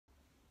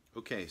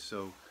Okay,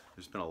 so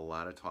there's been a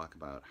lot of talk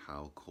about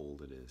how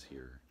cold it is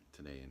here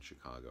today in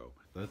Chicago.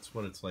 That's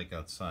what it's like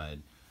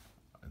outside.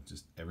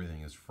 Just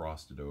everything is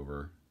frosted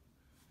over.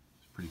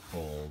 It's pretty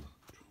cold.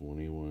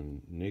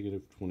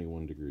 Negative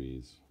 21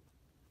 degrees.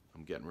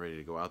 I'm getting ready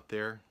to go out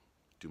there,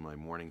 do my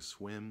morning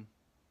swim.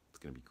 It's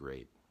gonna be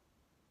great.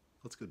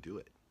 Let's go do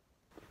it.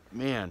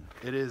 Man,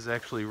 it is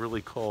actually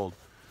really cold.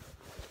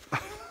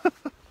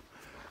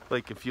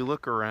 Like if you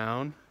look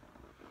around,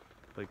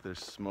 like there's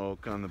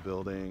smoke on the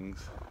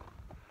buildings,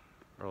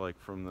 or like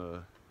from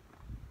the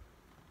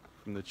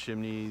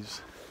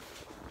chimneys,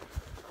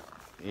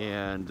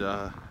 and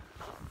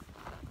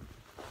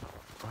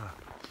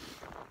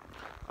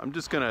I'm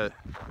just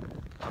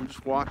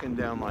walking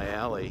down my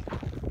alley.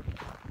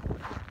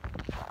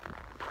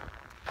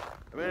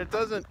 I mean,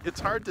 it's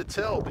hard to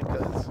tell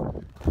because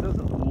it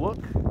doesn't look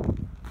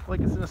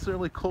like it's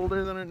necessarily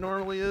colder than it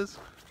normally is.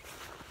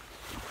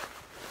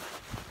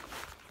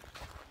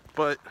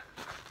 But,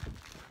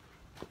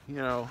 you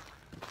know,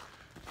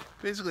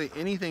 basically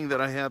anything that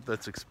I have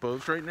that's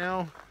exposed right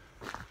now,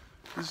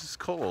 this is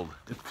cold.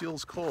 It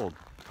feels cold.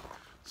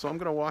 So I'm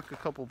gonna walk a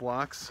couple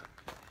blocks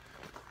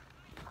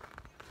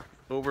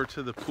over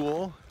to the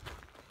pool.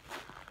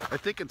 I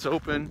think it's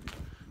open.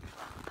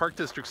 Park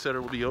District said it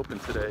will be open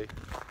today.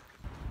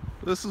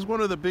 This is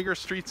one of the bigger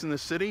streets in the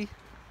city.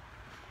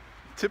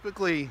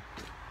 Typically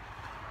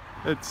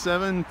at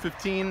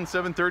 7:15,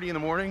 7:30 in the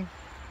morning,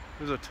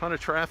 there's a ton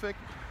of traffic.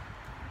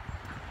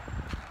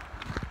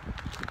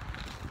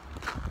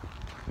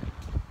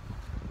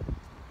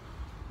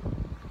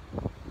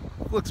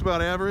 Looks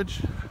about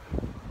average.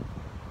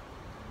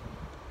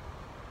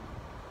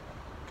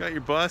 Got your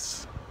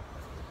bus.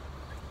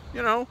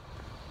 You know,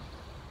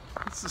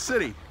 it's the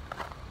city.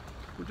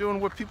 We're doing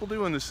what people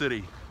do in the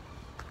city.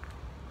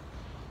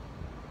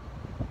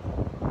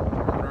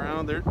 Walking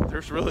around,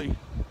 there's really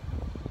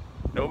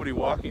nobody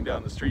walking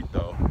down the street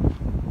though.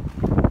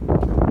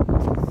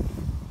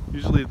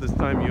 Usually at this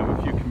time you have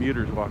a few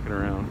commuters walking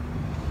around.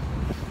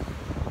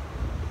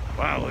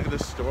 Wow, look at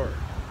this store.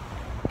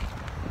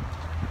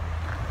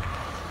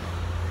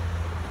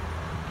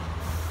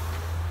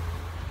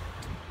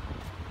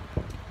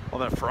 All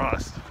that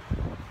frost.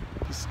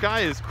 The sky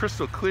is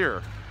crystal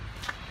clear.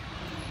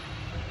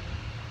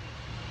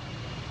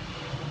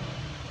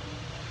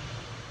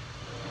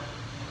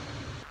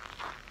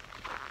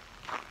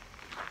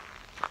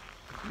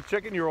 You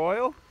checking your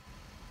oil?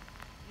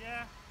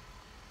 Yeah.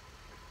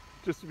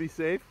 Just to be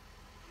safe?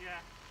 Yeah.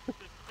 Just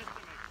to make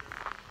sure.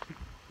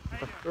 How you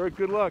doing? All right,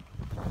 good luck.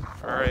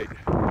 All right.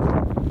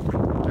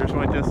 There's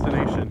my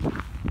destination.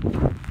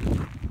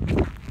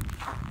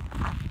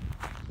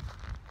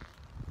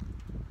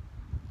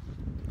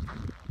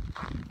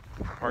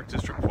 Park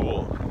District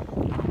Pool.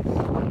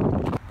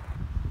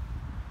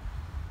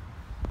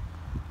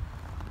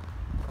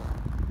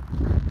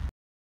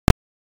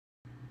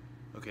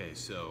 Okay,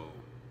 so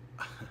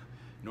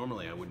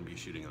normally I wouldn't be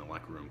shooting in the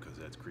locker room because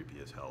that's creepy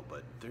as hell,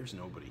 but there's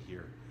nobody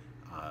here.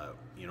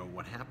 You know,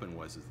 what happened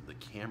was the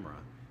camera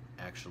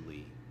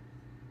actually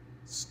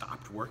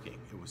stopped working.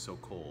 It was so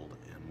cold,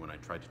 and when I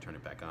tried to turn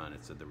it back on,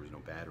 it said there was no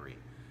battery.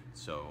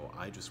 So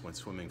I just went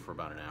swimming for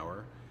about an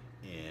hour,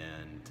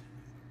 and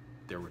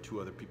there were 2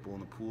 other people in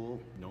the pool,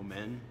 no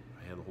men.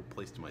 I had the whole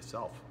place to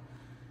myself.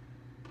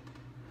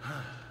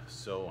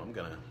 So I'm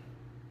gonna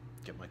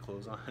get my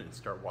clothes on and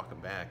start walking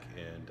back,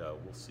 and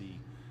we'll see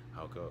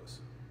how it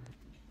goes.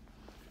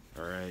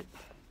 All right,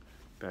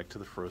 back to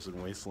the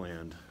frozen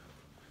wasteland.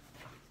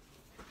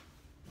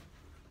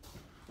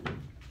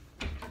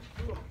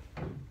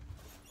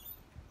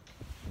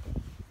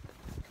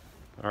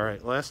 All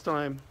right, last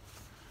time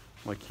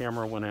my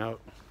camera went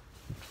out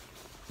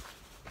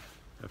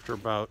after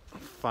about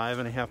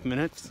 5.5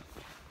 minutes.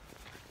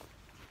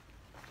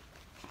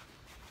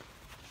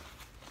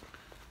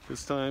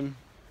 This time,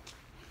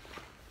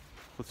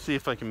 let's see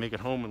if I can make it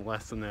home in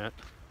less than that.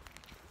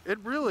 It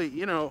really,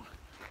 you know,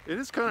 it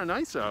is kind of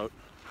nice out.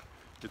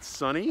 It's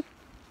sunny.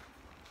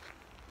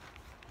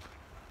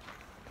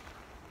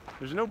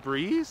 There's no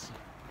breeze.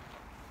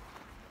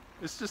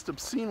 It's just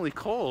obscenely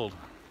cold.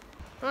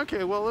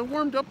 Okay, well, it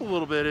warmed up a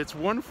little bit. It's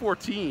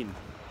 114,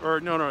 or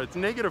no, it's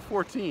negative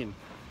 14.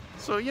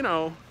 So, you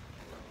know,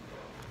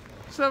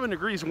 7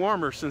 degrees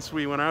warmer since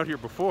we went out here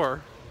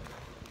before.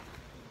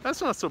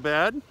 That's not so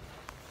bad.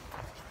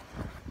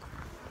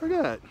 Look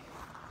at that.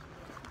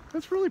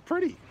 That's really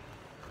pretty.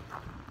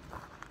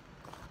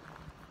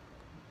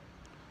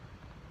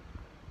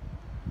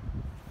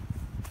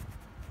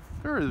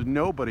 There is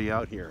nobody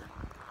out here.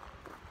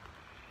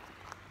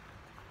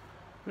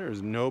 There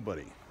is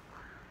nobody.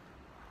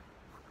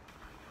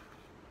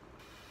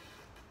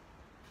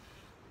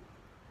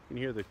 You can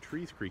hear the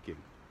trees creaking.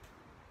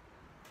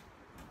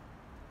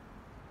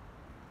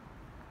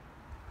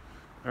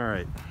 All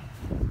right.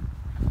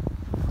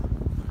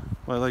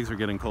 My legs are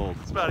getting cold.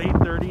 It's about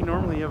 8:30.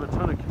 Normally you have a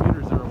ton of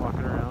commuters that are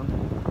walking around.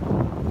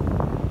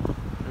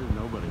 There's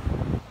nobody.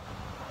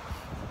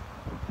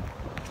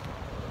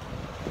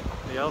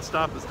 The L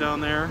stop is down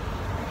there.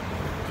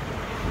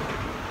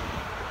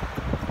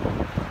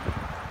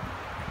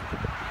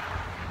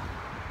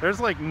 There's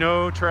like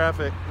no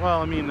traffic.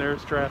 Well, I mean,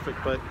 there's traffic,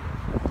 but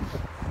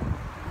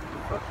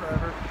what's up,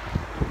 Trevor?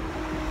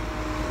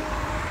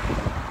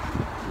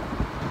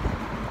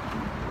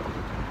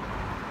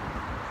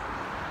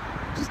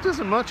 Just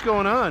isn't much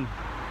going on.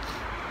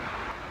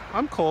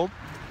 I'm cold.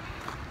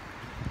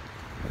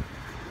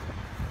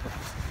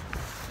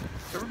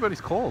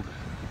 Everybody's cold.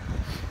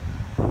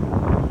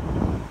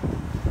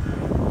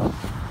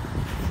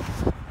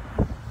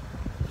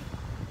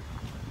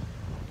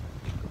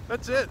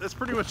 That's it. That's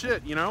pretty much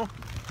it, you know?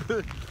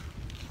 There's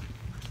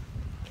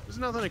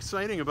nothing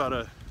exciting about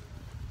a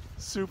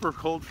super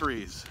cold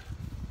freeze.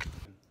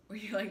 Were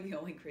you like the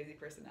only crazy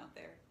person out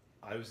there?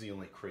 I was the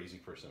only crazy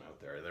person out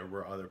there. There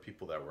were other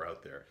people that were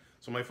out there.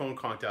 So my phone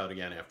conked out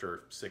again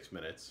after 6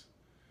 minutes.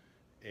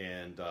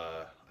 And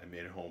I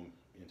made it home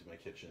into my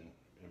kitchen,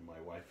 and my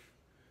wife...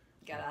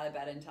 Got out of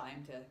bed in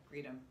time to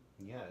greet him.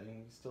 Yeah, and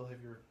you still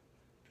have your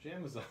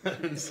pajamas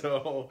on,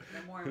 so...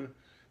 No more.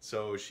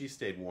 So she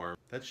stayed warm.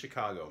 That's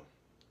Chicago.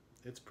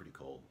 It's pretty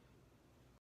cold.